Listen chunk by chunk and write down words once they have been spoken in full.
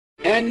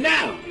And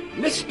now,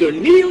 Mr.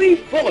 Neely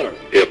Fuller.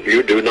 If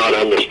you do not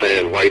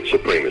understand white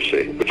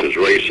supremacy, which is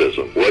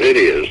racism, what it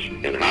is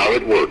and how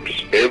it works,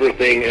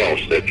 everything else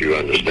that you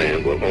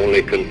understand will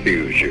only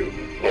confuse you.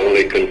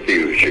 Only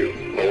confuse you.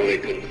 Only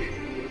confuse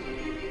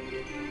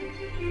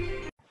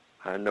you.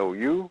 I know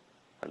you.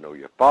 I know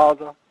your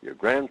father, your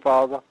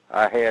grandfather.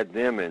 I had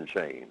them in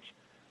chains.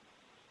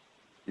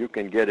 You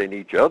can get in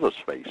each other's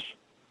face.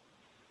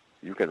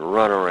 You can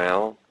run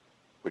around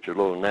with your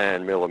little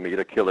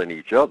 9mm killing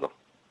each other.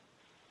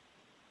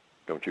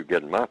 Don't you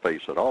get in my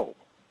face at all.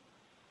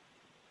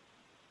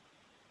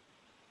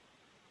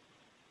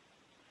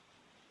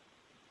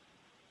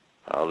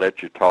 I'll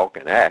let you talk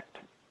and act.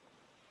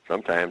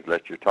 Sometimes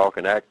let you talk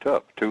and act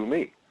tough to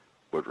me.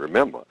 But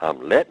remember,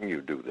 I'm letting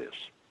you do this.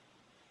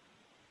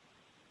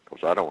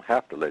 Because I don't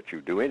have to let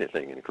you do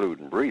anything,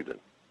 including breathing.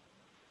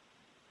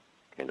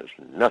 And there's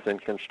nothing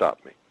can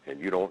stop me. And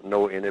you don't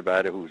know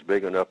anybody who's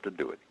big enough to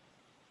do it.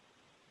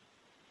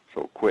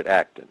 So quit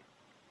acting.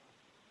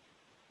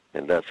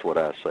 And that's what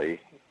I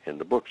say in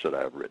the books that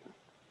I've written.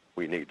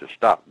 We need to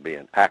stop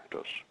being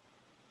actors.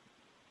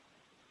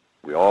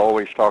 We're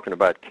always talking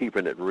about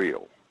keeping it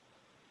real.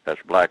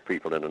 That's black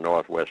people in the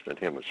Northwestern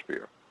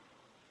Hemisphere.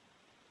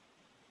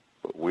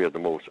 But we're the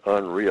most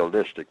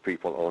unrealistic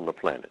people on the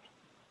planet.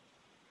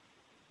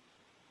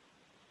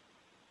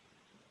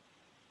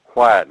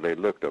 Quietly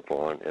looked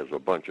upon as a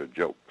bunch of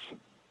jokes.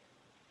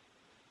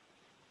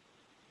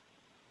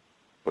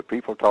 But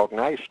people talk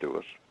nice to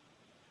us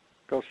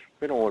because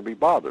they don't want to be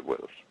bothered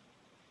with us.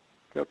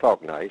 They'll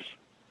talk nice,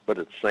 but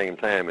at the same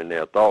time in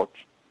their thoughts,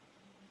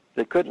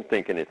 they couldn't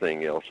think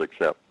anything else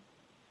except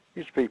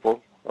these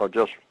people are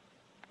just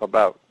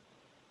about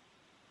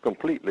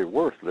completely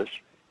worthless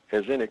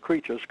as any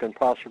creatures can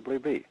possibly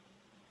be.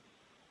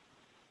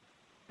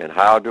 And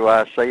how do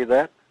I say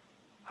that?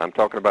 I'm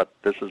talking about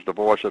this is the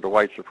voice of the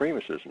white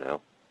supremacists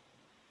now.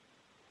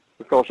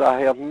 Because I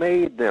have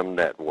made them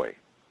that way.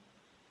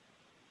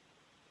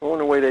 The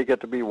only way they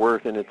get to be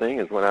worth anything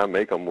is when I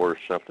make them worth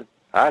something.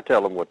 I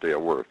tell them what they're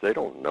worth. They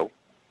don't know.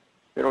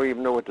 They don't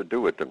even know what to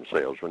do with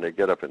themselves when they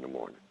get up in the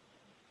morning,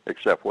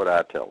 except what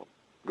I tell them.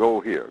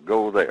 Go here,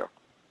 go there.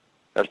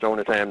 That's the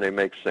only time they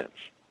make sense.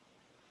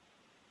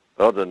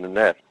 Other than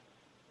that,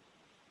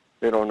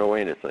 they don't know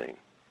anything.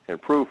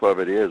 And proof of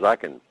it is I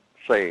can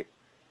say,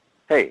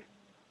 hey,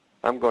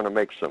 I'm going to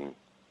make some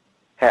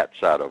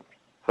hats out of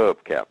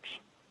hubcaps.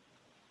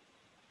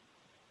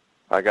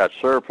 I got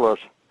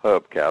surplus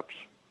hubcaps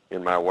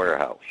in my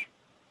warehouse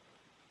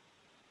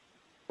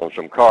on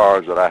some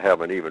cars that I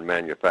haven't even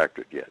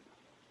manufactured yet.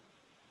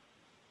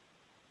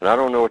 And I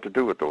don't know what to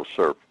do with those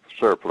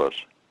surplus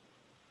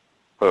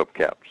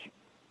hubcaps.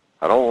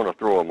 I don't want to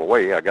throw them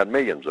away. I got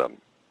millions of them.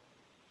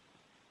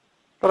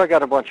 But I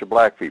got a bunch of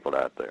black people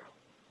out there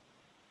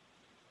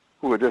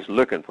who are just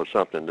looking for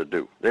something to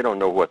do. They don't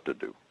know what to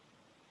do.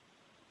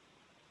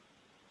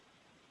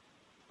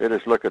 They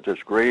just look at this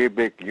great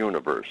big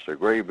universe, a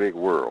great big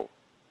world.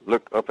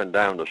 Look up and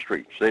down the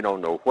streets. They don't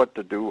know what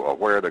to do or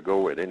where to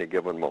go at any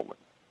given moment.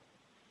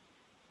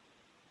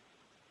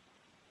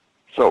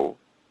 So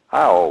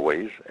I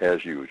always,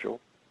 as usual,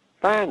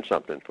 find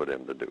something for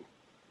them to do.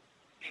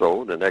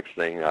 So the next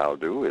thing I'll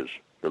do is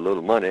the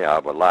little money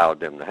I've allowed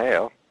them to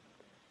have,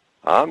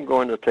 I'm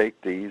going to take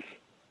these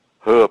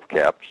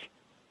hubcaps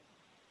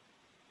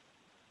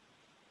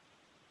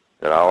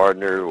that I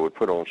ordinarily would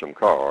put on some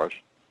cars,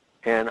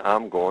 and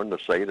I'm going to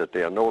say that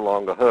they are no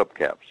longer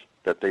hubcaps,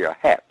 that they are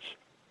hats.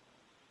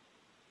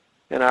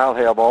 And I'll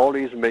have all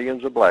these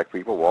millions of black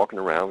people walking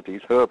around with these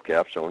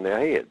hubcaps on their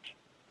heads.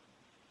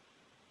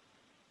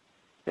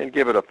 And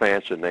give it a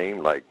fancy name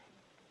like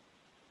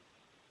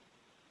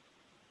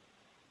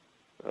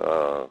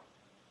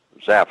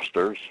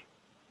Zapsters.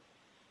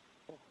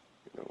 You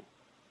know.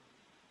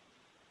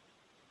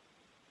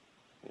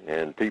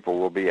 And people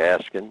will be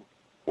asking,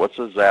 what's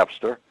a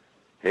Zapster?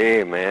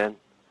 Hey, man,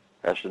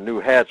 that's the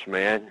new hats,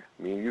 man.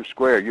 I mean, you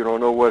square. You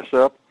don't know what's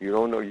up. You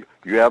don't know.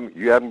 You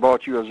haven't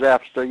bought you a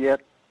Zapster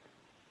yet.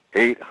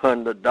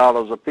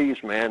 $800 a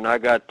piece, man. And I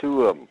got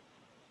 2 of them.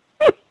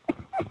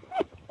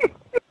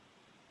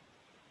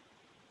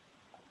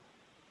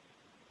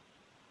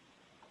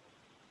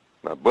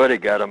 My buddy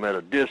got them at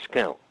a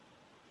discount.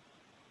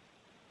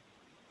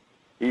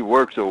 He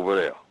works over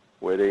there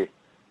where they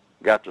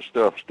got the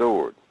stuff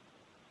stored.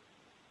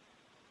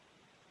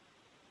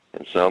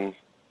 And some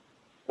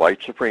white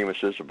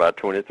supremacists, about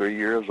 23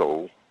 years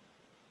old,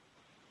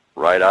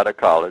 right out of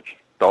college,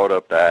 thought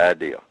up the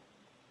idea.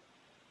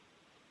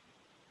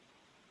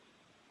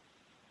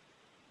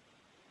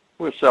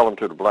 We'll sell them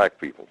to the black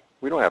people.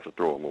 We don't have to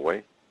throw them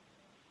away.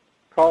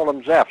 Call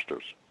them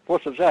Zapsters.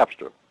 What's a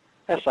Zapster?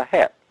 That's a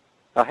hat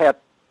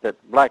that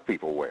black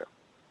people wear.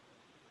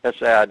 That's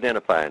their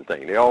identifying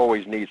thing. They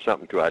always need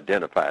something to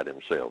identify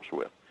themselves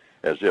with,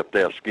 as if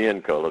their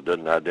skin color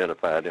doesn't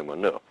identify them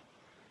enough.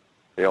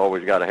 They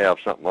always got to have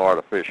something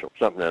artificial,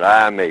 something that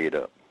I made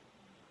up.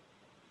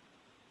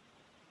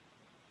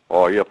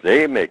 Or if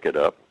they make it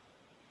up,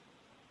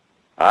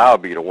 I'll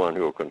be the one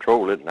who will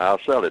control it and I'll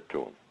sell it to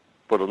them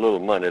for the little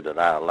money that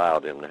I allow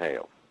them to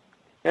have,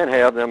 and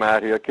have them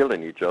out here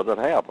killing each other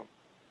to have them.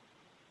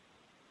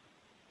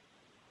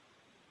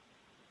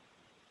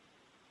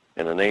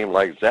 And a name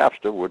like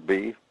Zapster would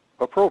be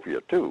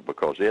appropriate, too,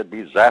 because they'd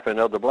be zapping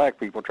other black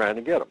people trying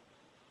to get them.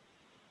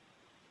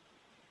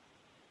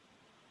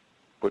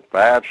 Put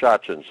 5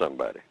 shots in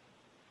somebody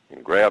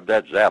and grab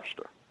that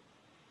Zapster.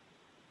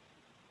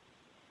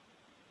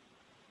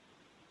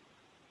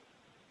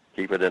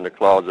 Keep it in the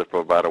closet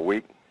for about a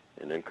week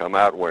and then come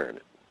out wearing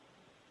it.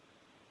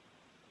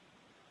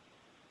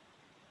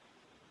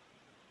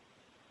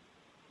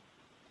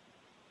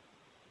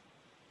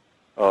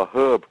 A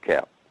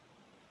hubcap.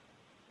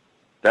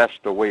 That's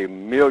the way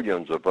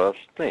millions of us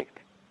think.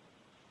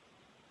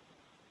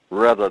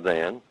 Rather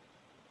than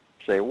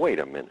say, wait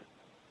a minute.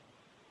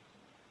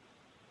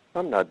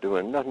 I'm not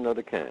doing nothing of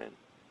the kind.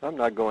 I'm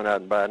not going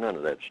out and buying none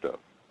of that stuff.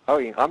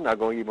 I'm not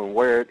going to even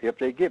wear it if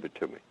they give it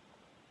to me.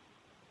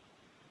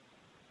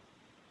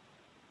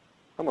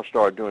 I'm going to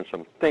start doing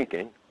some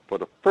thinking for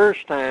the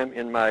first time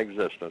in my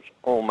existence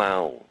on my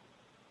own.